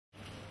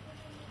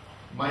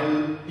My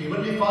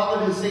Heavenly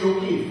Father will say,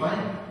 okay,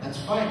 fine, that's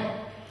fine.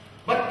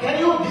 But can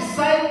you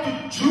decide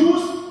to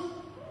choose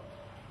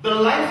the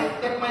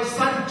life that my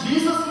son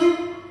Jesus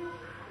lived?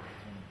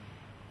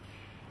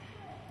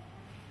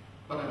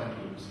 What am I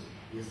going to say?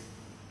 Yes.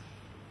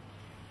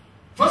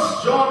 1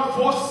 John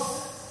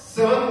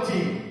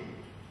 4:17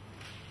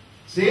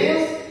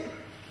 says,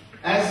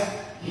 as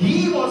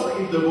he was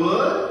in the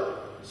world,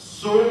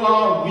 so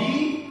are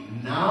we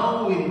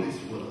now in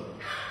this world.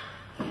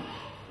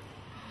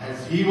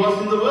 As he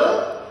was in the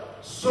world,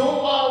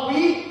 so are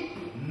we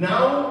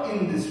now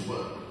in this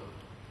world.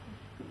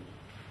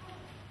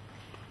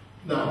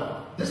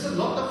 Now, there's a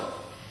lot of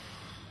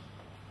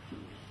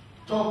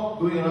talk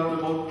going around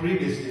about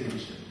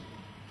predestination.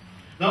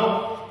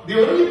 Now, the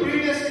only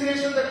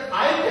predestination that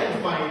I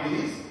can find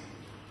is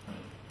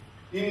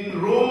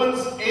in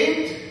Romans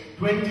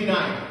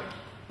 8:29.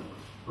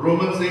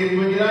 Romans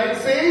 8:29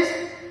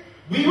 says,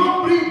 we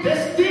were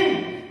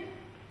predestined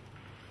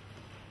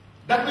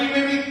that we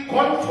may be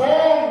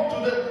conformed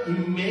to the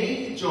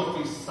image of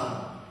his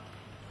son.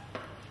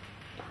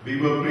 We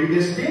were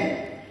predestined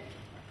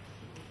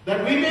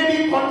that we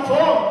may be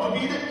conformed to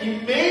be the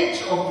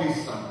image of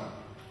his son.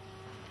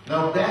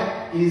 Now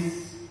that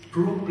is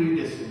true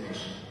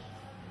predestination.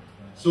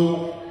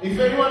 So if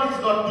anyone is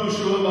not too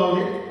sure about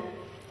it,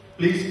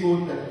 please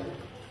quote that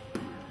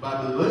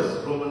Bible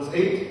verse, Romans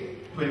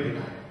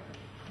 8:29.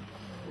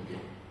 Okay.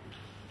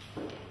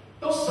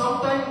 Now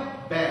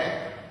sometime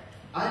back,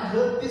 I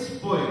heard this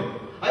poem.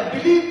 I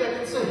believe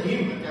that it's a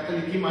hymn, a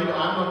Catholic hymn. I'm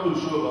not too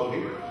sure about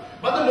it.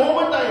 But the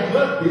moment I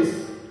heard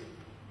this,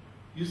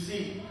 you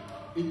see,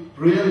 it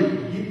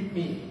really hit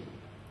me.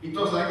 It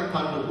was like a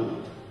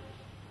thunderbolt.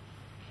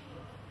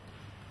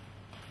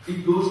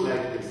 It goes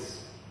like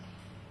this.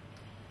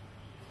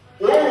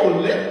 Oh,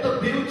 let the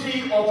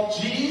beauty of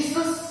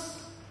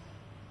Jesus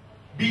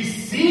be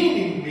seen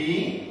in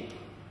me.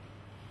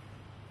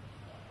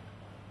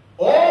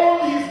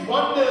 All his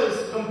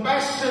wonders,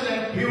 compassion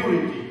and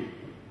purity.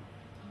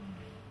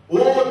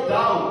 O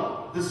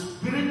thou, the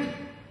Spirit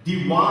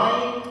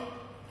divine,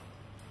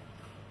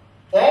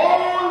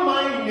 all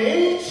my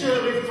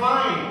nature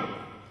refine.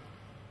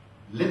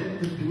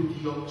 Let the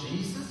beauty of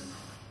Jesus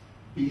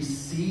be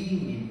seen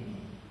in me.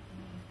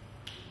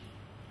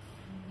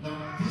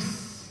 Now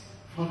this,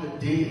 for the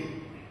day,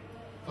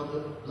 for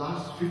the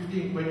last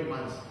 15, 20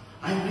 months,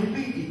 I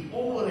repeat it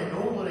over and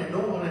over and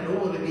over and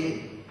over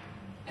again.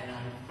 And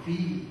I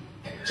feel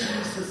that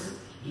Jesus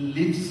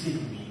lives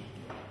in me.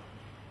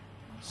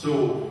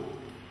 So,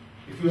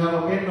 if you have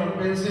a pen or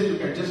pencil, you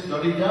can just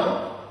jot it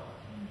down.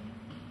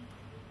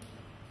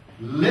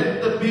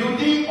 Let the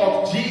beauty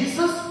of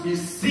Jesus be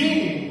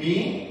seen in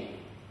me.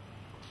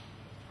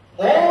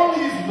 All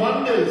his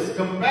wonders,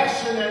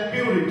 compassion and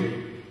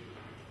purity.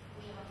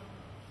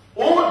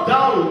 O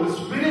thou, the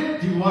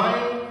Spirit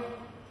divine,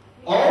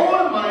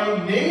 all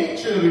my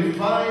nature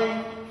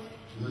refine.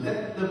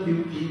 Let the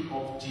beauty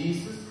of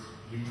Jesus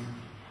be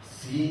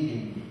seen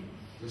in me.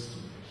 Just a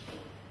minute.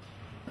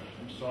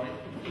 I'm sorry,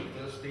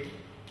 Thursday.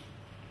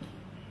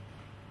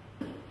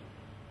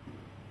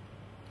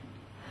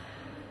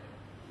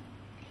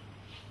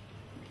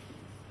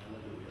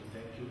 Hallelujah.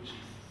 Thank you, Jesus.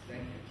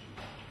 Thank you,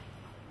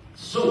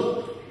 Jesus.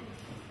 So,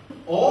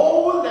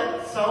 all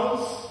that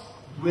sounds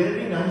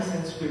very nice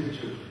and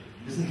spiritual,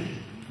 isn't it?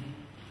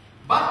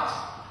 But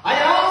I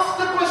ask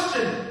the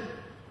question,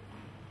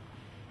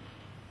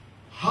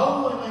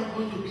 how am I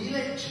going to be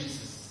like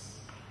Jesus?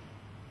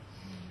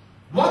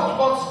 What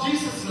was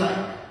Jesus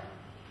like?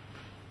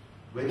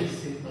 Very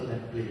simple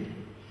and plain.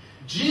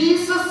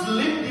 Jesus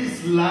lived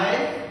his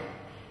life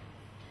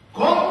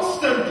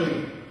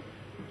constantly,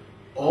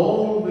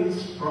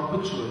 always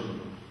perpetually,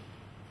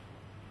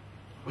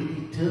 with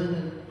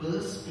eternal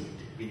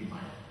perspective in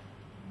mind.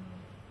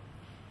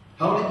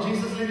 How did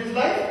Jesus live his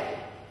life?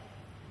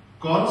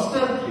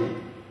 Constantly,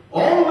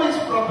 always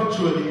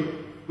perpetually,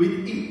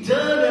 with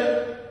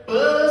eternal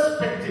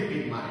perspective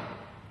in mind.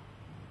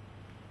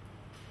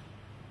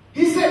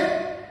 He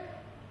said,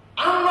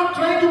 I'm not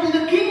trying to be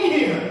the king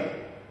here.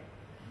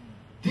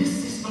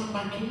 This is not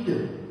my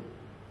kingdom.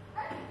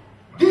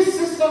 This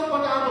is not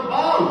what I'm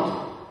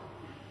about.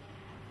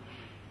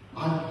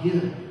 I'm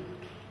here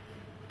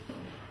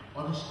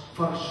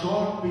for a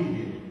short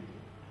period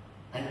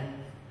and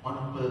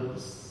on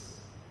purpose.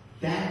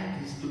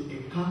 That is to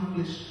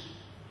accomplish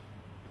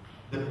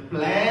the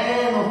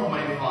plan of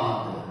my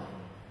Father.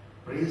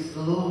 Praise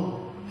the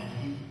Lord.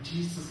 And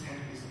Jesus had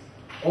this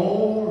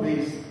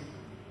always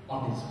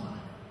on his mind.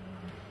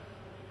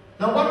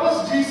 Now what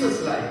was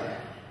Jesus like?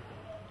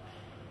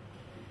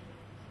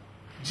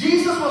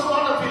 Jesus was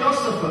not a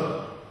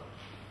philosopher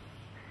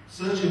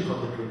searching for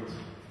the truth.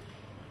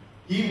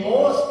 He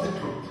was the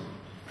truth.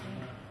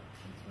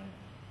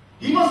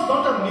 He was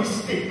not a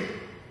mystic.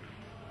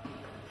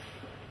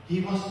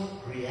 He was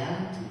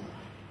reality.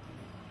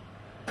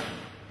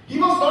 He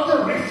was not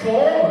a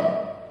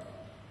reformer.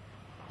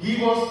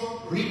 He was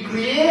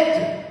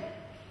recreated.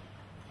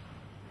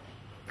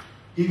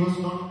 He was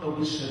not a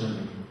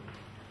visionary.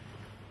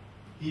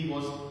 He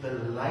was the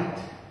light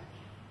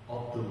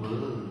of the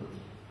world.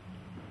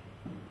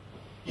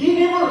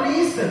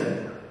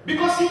 reasoned.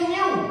 Because he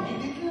knew.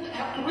 He didn't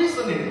have to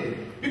reason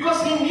anything.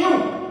 Because he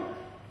knew.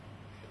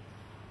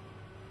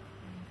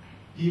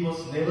 He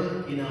was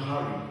never in a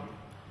hurry.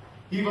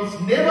 He was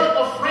never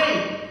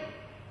afraid.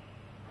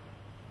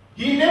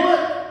 He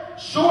never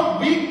showed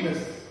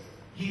weakness.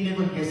 He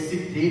never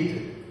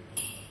hesitated.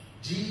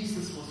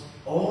 Jesus was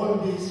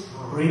always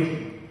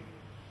ready.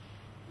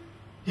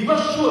 He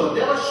was sure.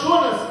 There was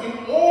sureness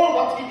in all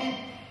what he did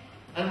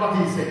and what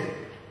he said.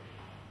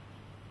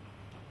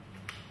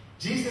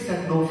 Jesus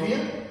had no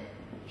fear.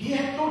 He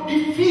had no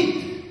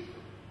defeat.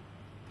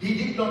 He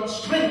did not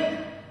shrink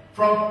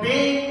from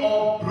pain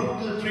or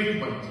brutal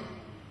treatment.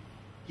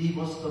 He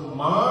was the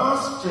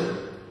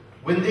master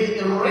when they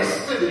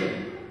arrested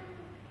him.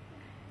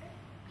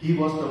 He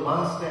was the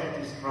master at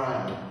his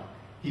trial.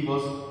 He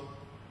was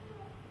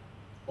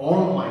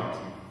almighty.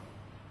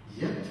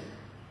 Yet,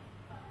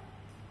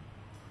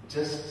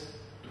 just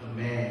a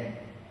man.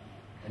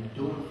 And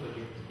don't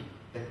forget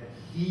that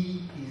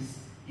he is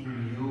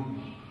in you.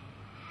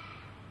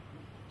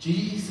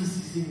 Jesus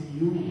is in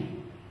you.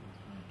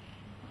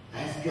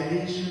 As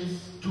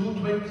Galatians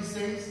 2:20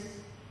 says,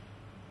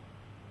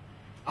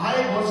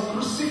 I was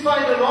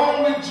crucified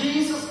along with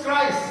Jesus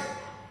Christ.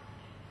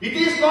 It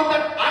is not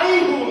that I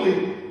who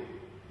live,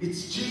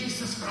 it's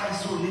Jesus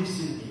Christ who lives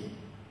in me.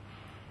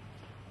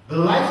 The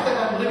life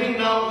that I'm living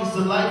now is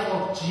the life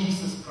of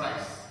Jesus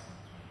Christ.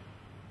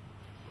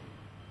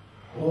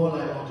 All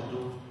I want to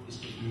do is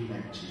to be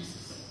like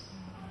Jesus.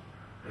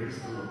 Praise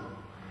the Lord.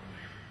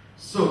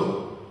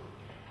 So,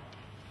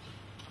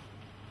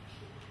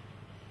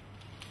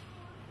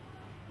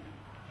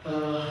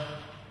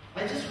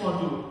 I just want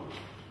to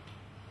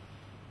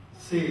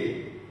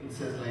say, it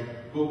says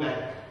like, go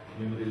back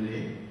memory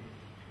lane.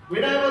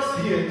 When I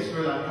was here in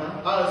Sri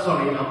Lanka,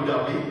 in Abu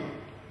Dhabi,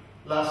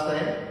 last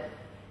time,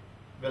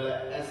 well,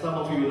 as some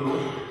of you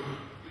know,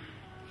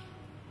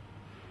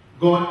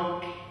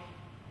 God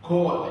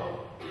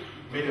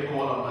made a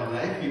call on my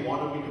life. He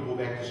wanted me to go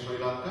back to Sri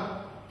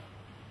Lanka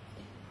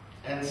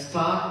and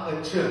start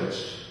a church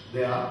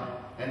there,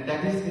 and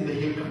that is in the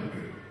hill country.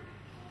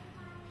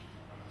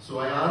 So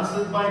I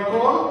answered my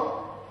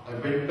call, I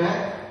went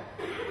back.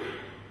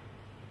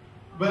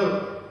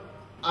 Well,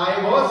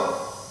 I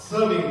was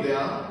serving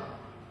there,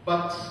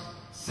 but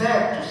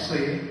sad to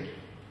say,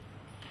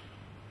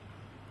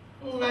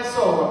 I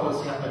saw what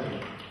was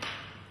happening.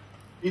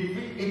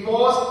 It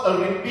was a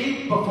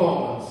repeat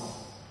performance.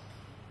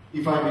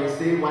 If I may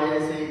say, why I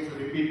say it's a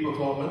repeat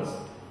performance,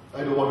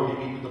 I don't want to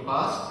repeat the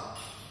past,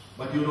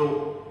 but you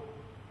know,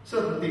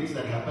 certain things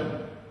that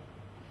happen.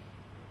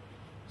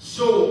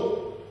 So,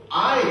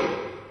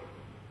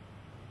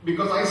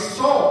 because I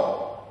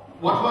saw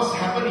what was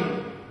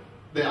happening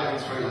there in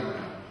Sri Lanka,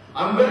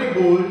 I'm very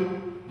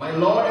bold. My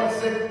Lord has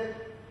said,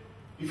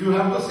 if you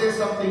have to say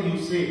something, you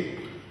say.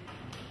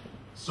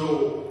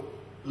 So,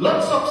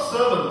 lots of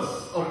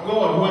servants of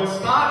God who had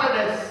started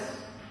as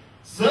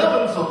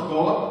servants of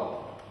God,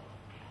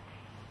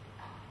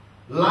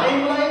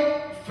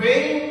 limelight,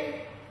 fame,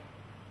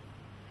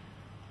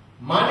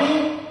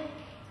 money,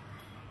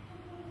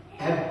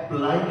 have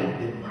blinded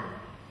them.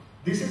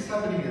 This is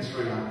happening in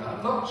Sri Lanka.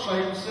 I'm not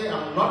trying to say,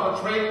 I'm not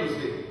afraid to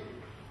say.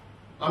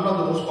 I'm not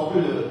the most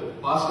popular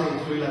pastor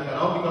in Sri Lanka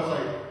now because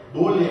I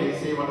boldly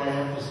say what I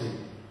have to say.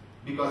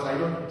 Because I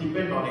don't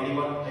depend on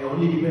anyone, I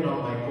only depend on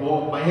my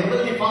God. My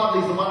Heavenly Father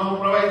is the one who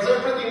provides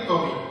everything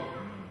for me.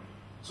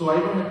 So I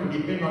don't have to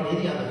depend on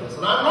any other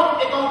person. I'm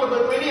not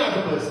accountable to any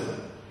other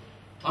person.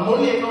 I'm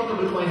only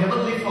accountable to my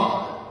Heavenly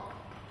Father.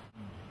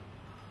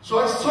 So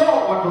I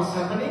saw what was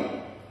happening.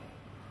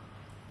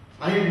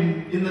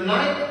 In the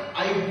night,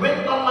 I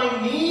went on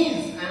my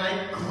knees and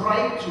I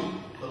cried to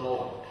the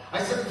Lord.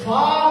 I said,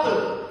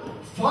 Father,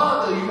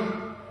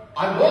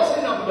 I was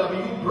in Abu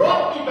Dhabi, you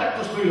brought me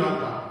back to Sri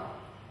Lanka.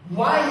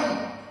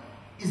 Why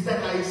is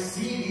that I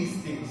see these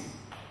things?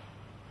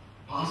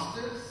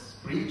 Pastors,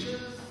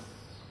 preachers,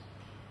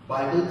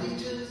 Bible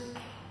teachers,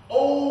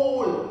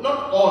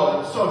 not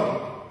all, sorry.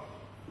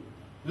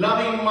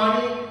 Loving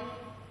money,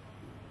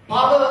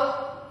 power,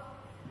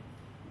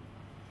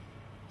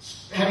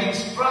 having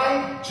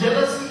strife,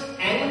 jealousy,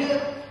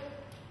 anger.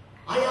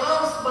 I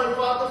asked my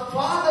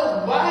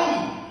Father,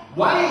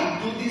 why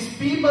do these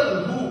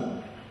people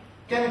who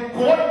can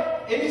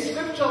quote any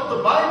scripture of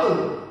the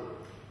Bible,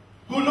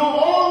 who know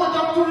all the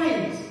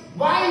doctrines,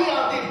 why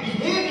are they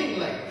behaving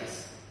like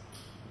this?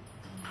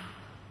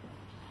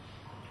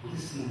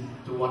 Listen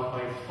to what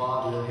my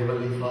Father,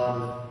 Heavenly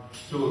Father,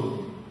 told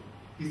me.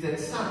 He said,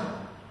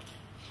 son,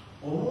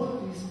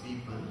 all these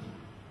people,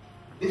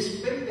 they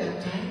spend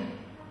their time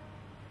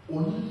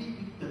only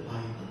with the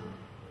Bible.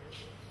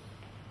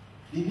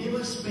 They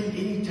never spend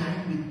any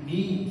time with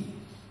me.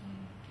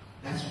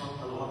 That's what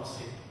the Lord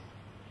said.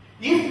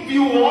 If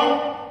you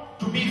want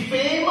to be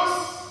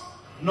famous,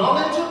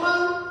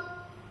 knowledgeable,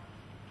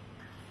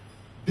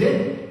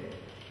 then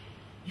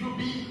you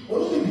be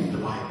only with the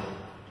Bible.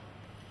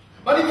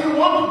 But if you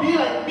want to be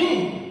like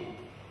me,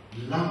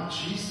 love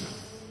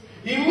Jesus,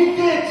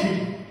 imitate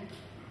Him,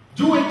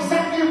 do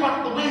exactly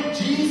what the way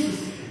Jesus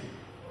did.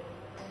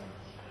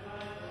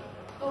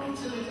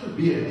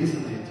 weird,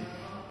 isn't it?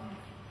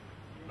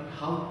 But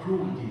how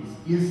true it is.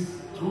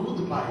 Yes, through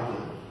the Bible,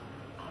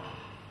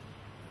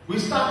 we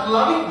start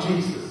loving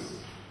Jesus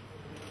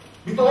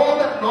with all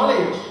that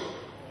knowledge.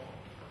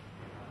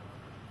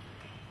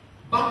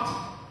 But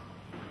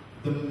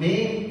the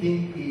main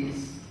thing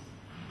is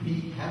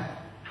we have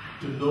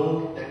to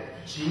know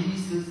that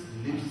Jesus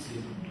lives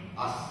in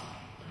us.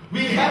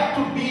 We have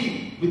to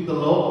be with the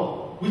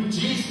Lord, with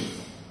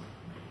Jesus.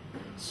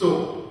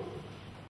 So,